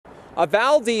A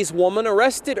Valdez woman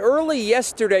arrested early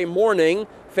yesterday morning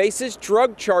faces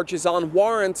drug charges on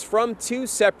warrants from 2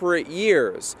 separate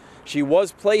years. She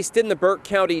was placed in the Burke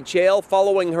County Jail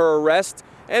following her arrest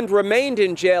and remained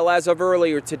in jail as of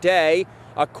earlier today.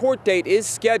 A court date is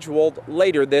scheduled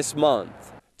later this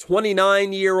month.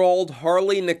 29-year-old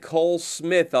Harley Nicole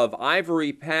Smith of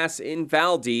Ivory Pass in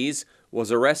Valdez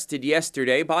was arrested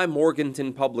yesterday by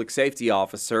Morganton public safety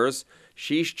officers.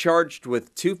 She's charged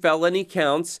with 2 felony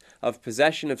counts of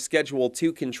possession of Schedule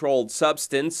II controlled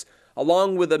substance,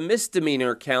 along with a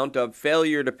misdemeanor count of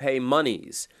failure to pay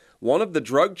monies. One of the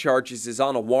drug charges is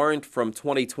on a warrant from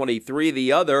 2023.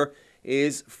 The other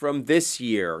is from this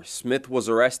year. Smith was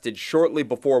arrested shortly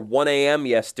before 1 a.m.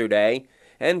 yesterday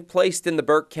and placed in the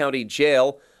Burke County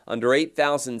Jail under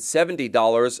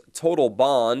 $8,070 total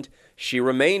bond. She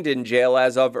remained in jail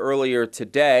as of earlier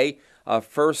today. A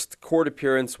first court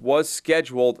appearance was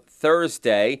scheduled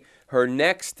Thursday. Her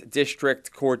next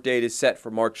district court date is set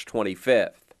for March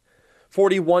 25th.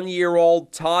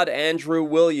 41-year-old Todd Andrew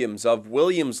Williams of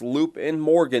Williams Loop in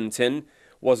Morganton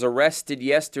was arrested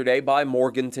yesterday by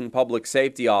Morganton public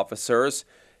safety officers.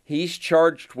 He's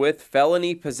charged with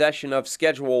felony possession of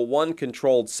Schedule I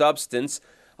controlled substance,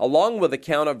 along with a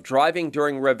count of driving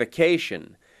during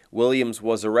revocation. Williams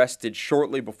was arrested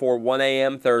shortly before 1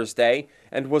 a.m. Thursday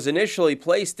and was initially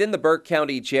placed in the Burke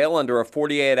County Jail under a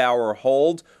 48-hour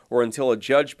hold or until a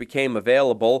judge became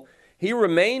available. He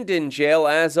remained in jail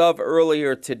as of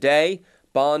earlier today.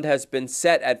 Bond has been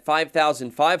set at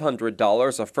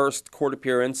 $5,500. A first court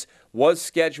appearance was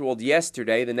scheduled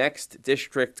yesterday. The next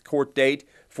district court date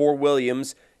for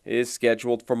Williams is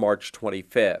scheduled for March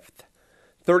 25th.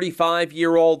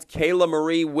 35-year-old Kayla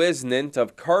Marie Wisnant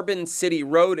of Carbon City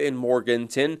Road in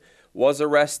Morganton was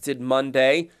arrested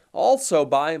Monday, also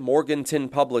by Morganton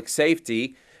Public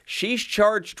Safety. She's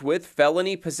charged with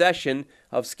felony possession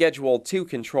of Schedule II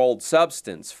controlled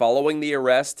substance. Following the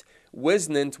arrest,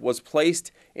 Wisnant was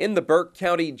placed in the Burke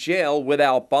County Jail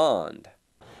without bond.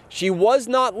 She was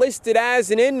not listed as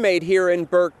an inmate here in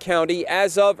Burke County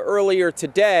as of earlier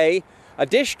today. A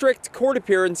district court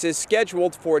appearance is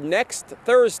scheduled for next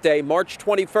Thursday, March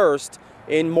 21st,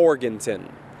 in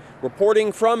Morganton.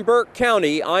 Reporting from Burke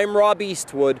County, I'm Rob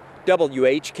Eastwood,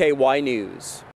 WHKY News.